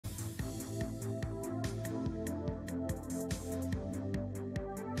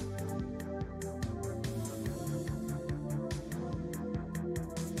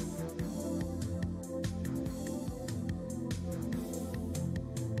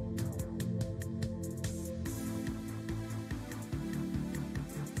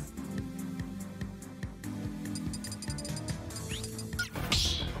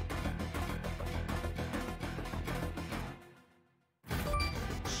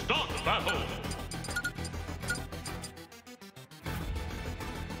battle.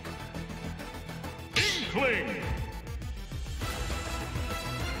 Inkling.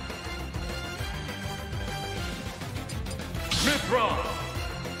 Mythra.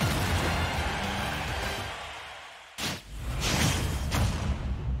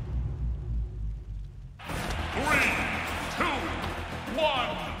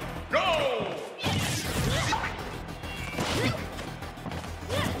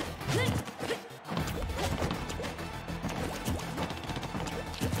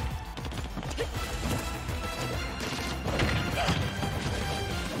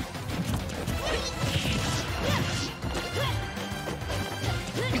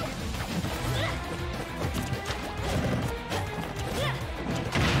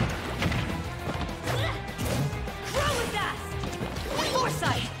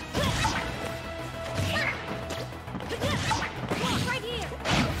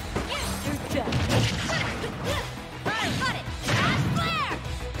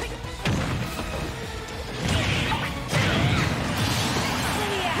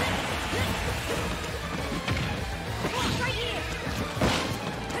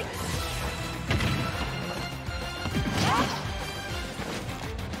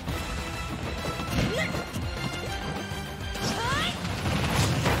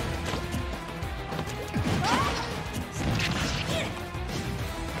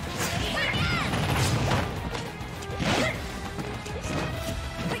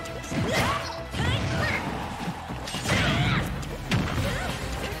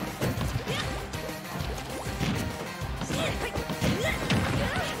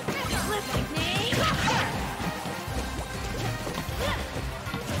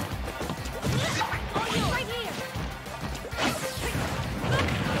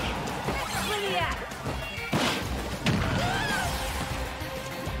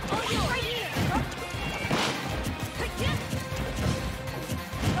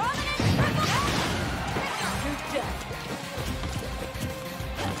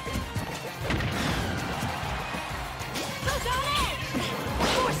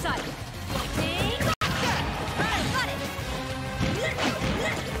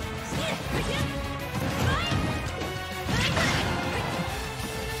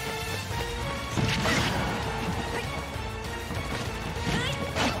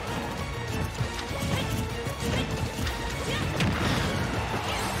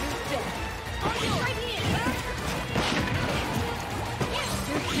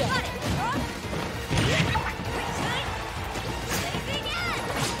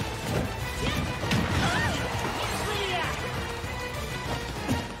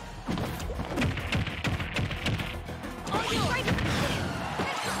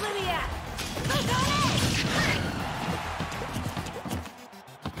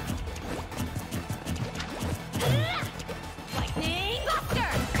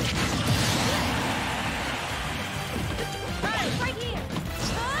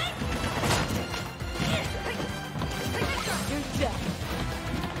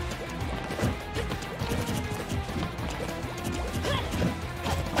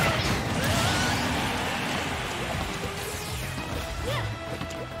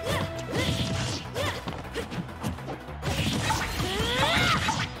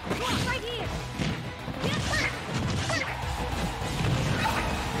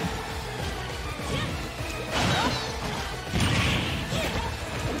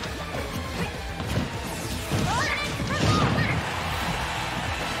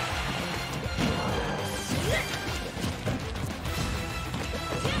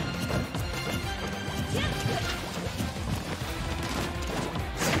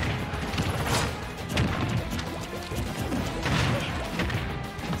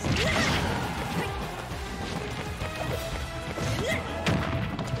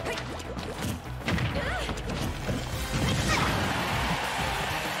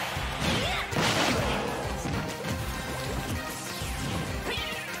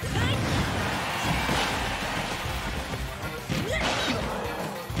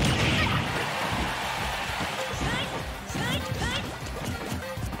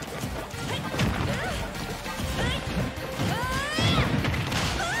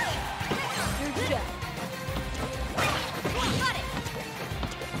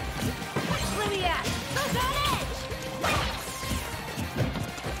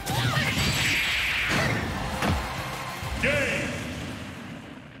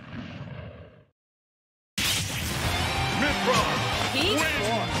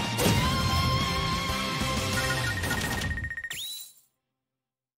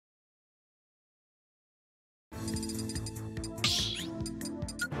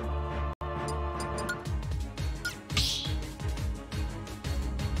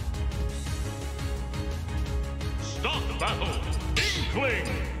 battle, Inkling,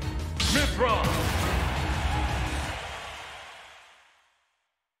 Mythra.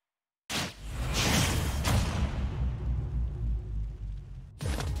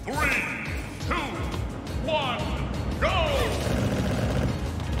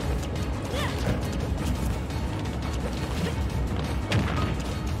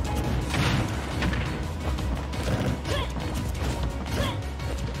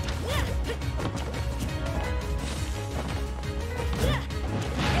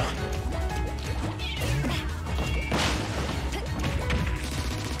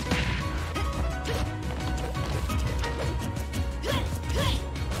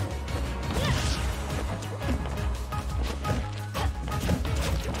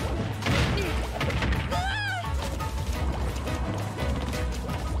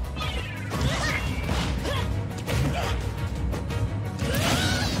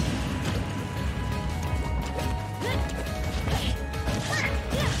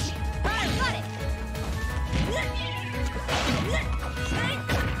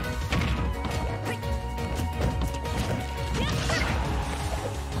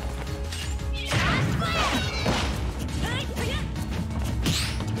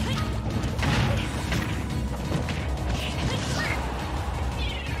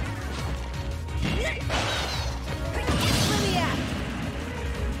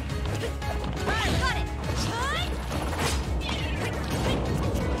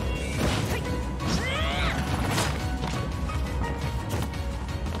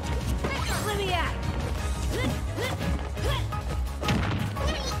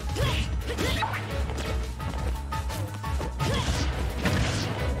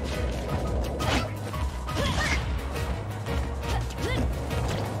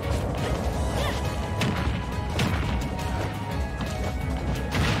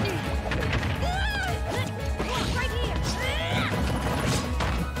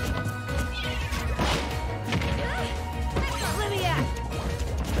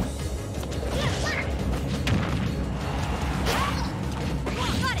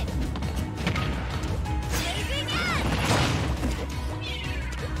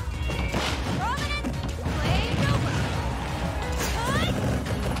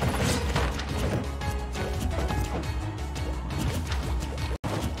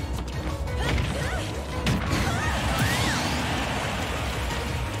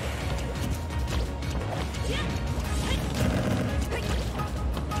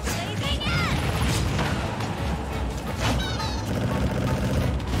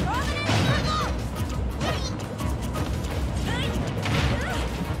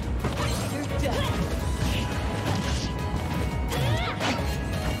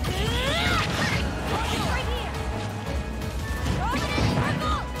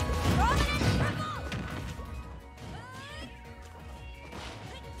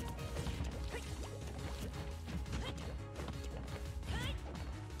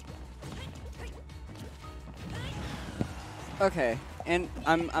 Okay, and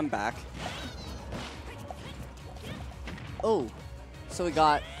I'm back. Oh, so we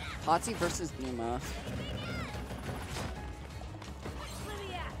got Potsy versus Pneuma.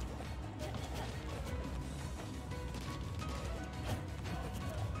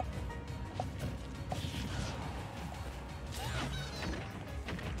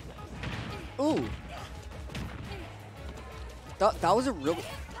 Ooh, that was a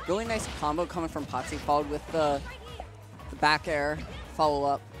really nice combo coming from Potsy, followed with the back air follow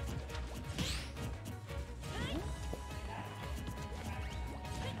up.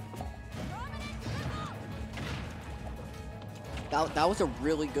 That was a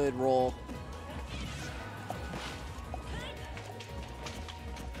really good roll.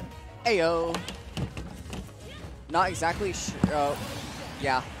 Ayo. Not exactly sure.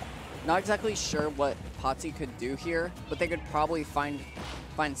 Yeah, not exactly sure what Potsy could do here, but they could probably find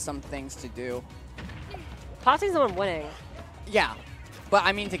some things to do. Potsy's the one winning. Yeah, but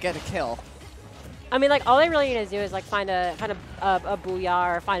I mean to get a kill. I mean, like, all they really need to do is like find a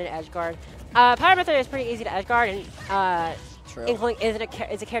booyah or find an edge guard. Pyra Mythra is pretty easy to edge guard, and Inkling is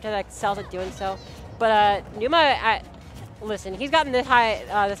a character that excels at doing so. But Pneuma, listen, he's gotten this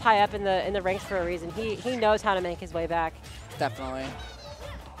high up in the ranks for a reason. He knows how to make his way back. Definitely.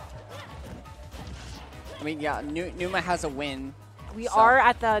 I mean, yeah, Pneuma has a win. We are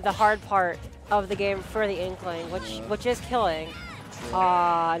at the hard part of the game for the Inkling, which is killing.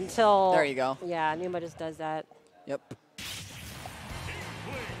 Until there you go. Yeah, Pneuma just does that. Yep.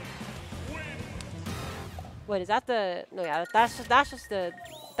 Wait, is that the? No, yeah, that's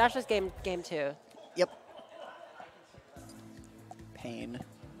just game 2. Yep. Pain.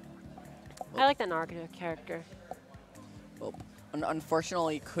 I like that Naruto character. Oh,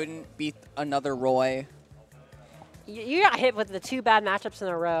 unfortunately, couldn't beat another Roy. You got hit with the 2 bad matchups in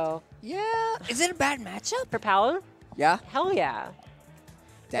a row. Yeah. Is it a bad matchup? For Palu? Yeah. Hell yeah.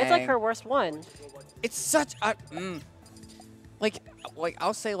 Dang. It's like her worst one. It's such a like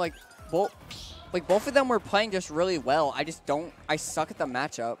I'll say like both of them were playing just really well. I suck at the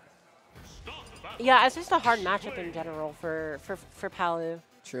matchup. Yeah, it's just a hard matchup in general for Palu.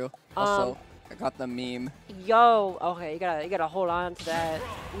 True. Also, I got the meme. Yo, okay, you gotta hold on to that.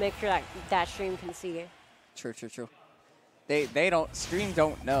 Make sure that stream can see. True. Stream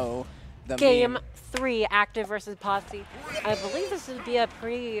don't know the Game meme. 3, Active versus Potsy. I believe this would be a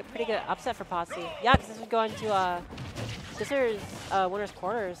pretty good upset for Potsy. Yeah, because this would go into this is winner's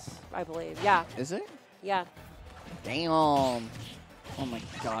quarters, I believe. Yeah. Is it? Yeah. Damn. Oh my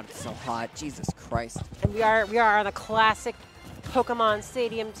God, it's so hot. Jesus Christ. And we are on a classic Pokemon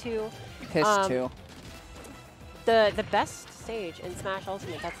Stadium 2. Piss 2. The best stage in Smash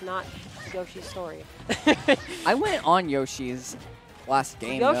Ultimate. That's not Yoshi's story. I went on Yoshi's last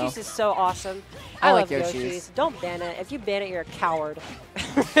game. Yoshi's though. is so awesome. I love like Yoshi's. Don't ban it. If you ban it, you're a coward.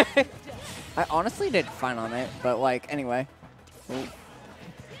 I honestly did fine on it, but like anyway. Ooh.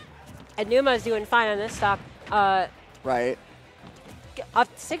 And Pneuma's doing fine on this stock. Right.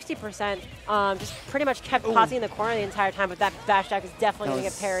 Up 60%. Just pretty much kept Potsy in the corner the entire time, but that bash jack is definitely going to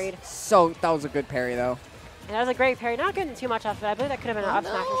get parried. So that was a good parry though. And that was a great parry. Not getting too much off of it. I believe that could have been an up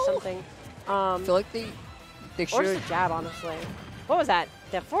smash or something. I feel like they should. Or just a jab, honestly. What was that?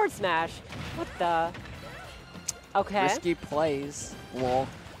 The forward smash. What the? Okay. Risky plays. Well,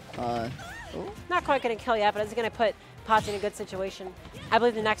 not quite going to kill yet, but it's going to put Potsy in a good situation. I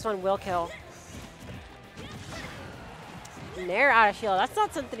believe the next one will kill. Nair out of shield. That's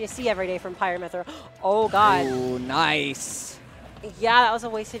not something you see every day from Pyra Mythra. Oh, God. Ooh, nice. Yeah, that was a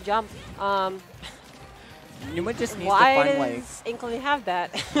wasted jump. Pneuma just needs to why find like. does Inkling have that?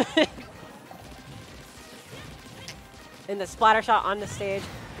 And the splatter shot on the stage.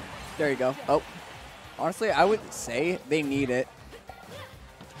 There you go. Oh, honestly, I would say they need it.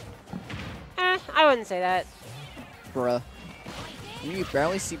 I wouldn't say that. Bruh. You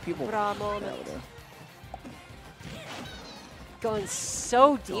barely see people. Bruh moment. Going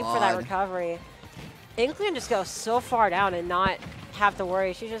so deep for that recovery. Inkling just goes so far down and not have to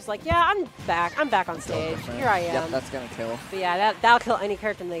worry. She's just like, yeah, I'm back. I'm back on stage. Here I am. Yep, that's going to kill. But yeah, that'll kill any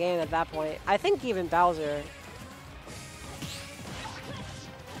character in the game at that point. I think even Bowser.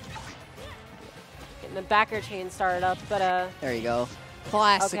 Getting the backer chain started up, but there you go.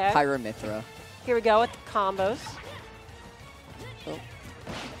 Classic Pyra Mythra. Here we go with the combos. Oh.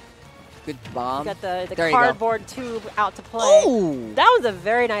 Good bomb. Got the cardboard tube out to play. Ooh. That was a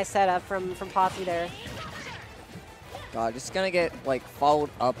very nice setup from Potsy there. God, just gonna get like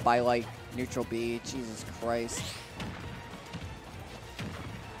followed up by like neutral B. Jesus Christ.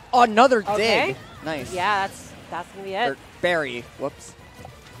 Oh, another dig. Nice. Yeah, that's gonna be it. Or Barry. Whoops.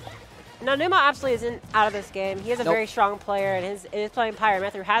 No, Pneuma absolutely isn't out of this game. He is a very strong player, and his playing Pyra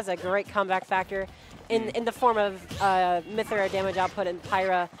Mythra has a great comeback factor in the form of Mythra damage output and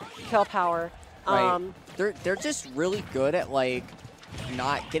Pyra kill power. Right. They're just really good at like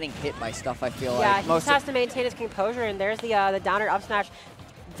not getting hit by stuff. I feel like. Yeah, he just has to maintain his composure, and there's the downer up smash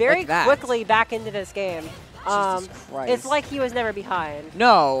very quickly back into this game. Jesus Christ. It's like he was never behind.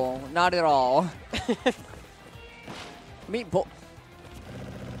 No, not at all. I mean, both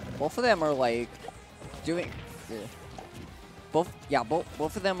of them are like doing. Both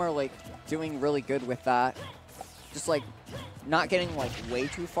of them are like doing really good with that. Just like not getting like way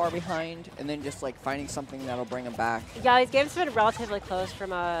too far behind, and then just like finding something that'll bring them back. Yeah, these games have been relatively close from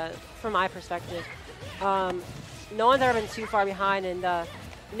my perspective. No one's ever been too far behind, and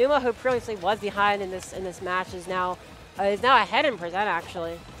Pneuma, who previously was behind in this match, is now ahead in percent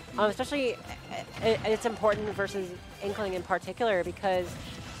actually. Especially, it's important versus Inkling in particular because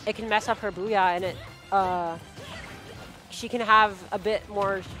it can mess up her Booyah, and she can have a bit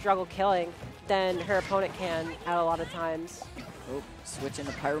more struggle killing than her opponent can at a lot of times. Oh, switching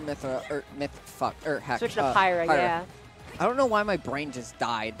to Pyra Mythra, or heck. Switch to Pyra, yeah. I don't know why my brain just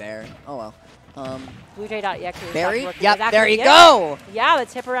died there. Oh well. BlueJ.exe. Barry? Yep, there you go! Yeah,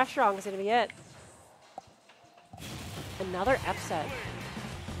 the Tipper F Strong is going to be it. Another upset.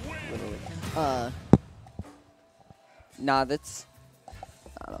 Literally. Nah, that's...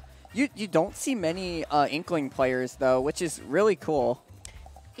 I don't know. You don't see many Inkling players, though, which is really cool.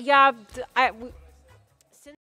 Yeah,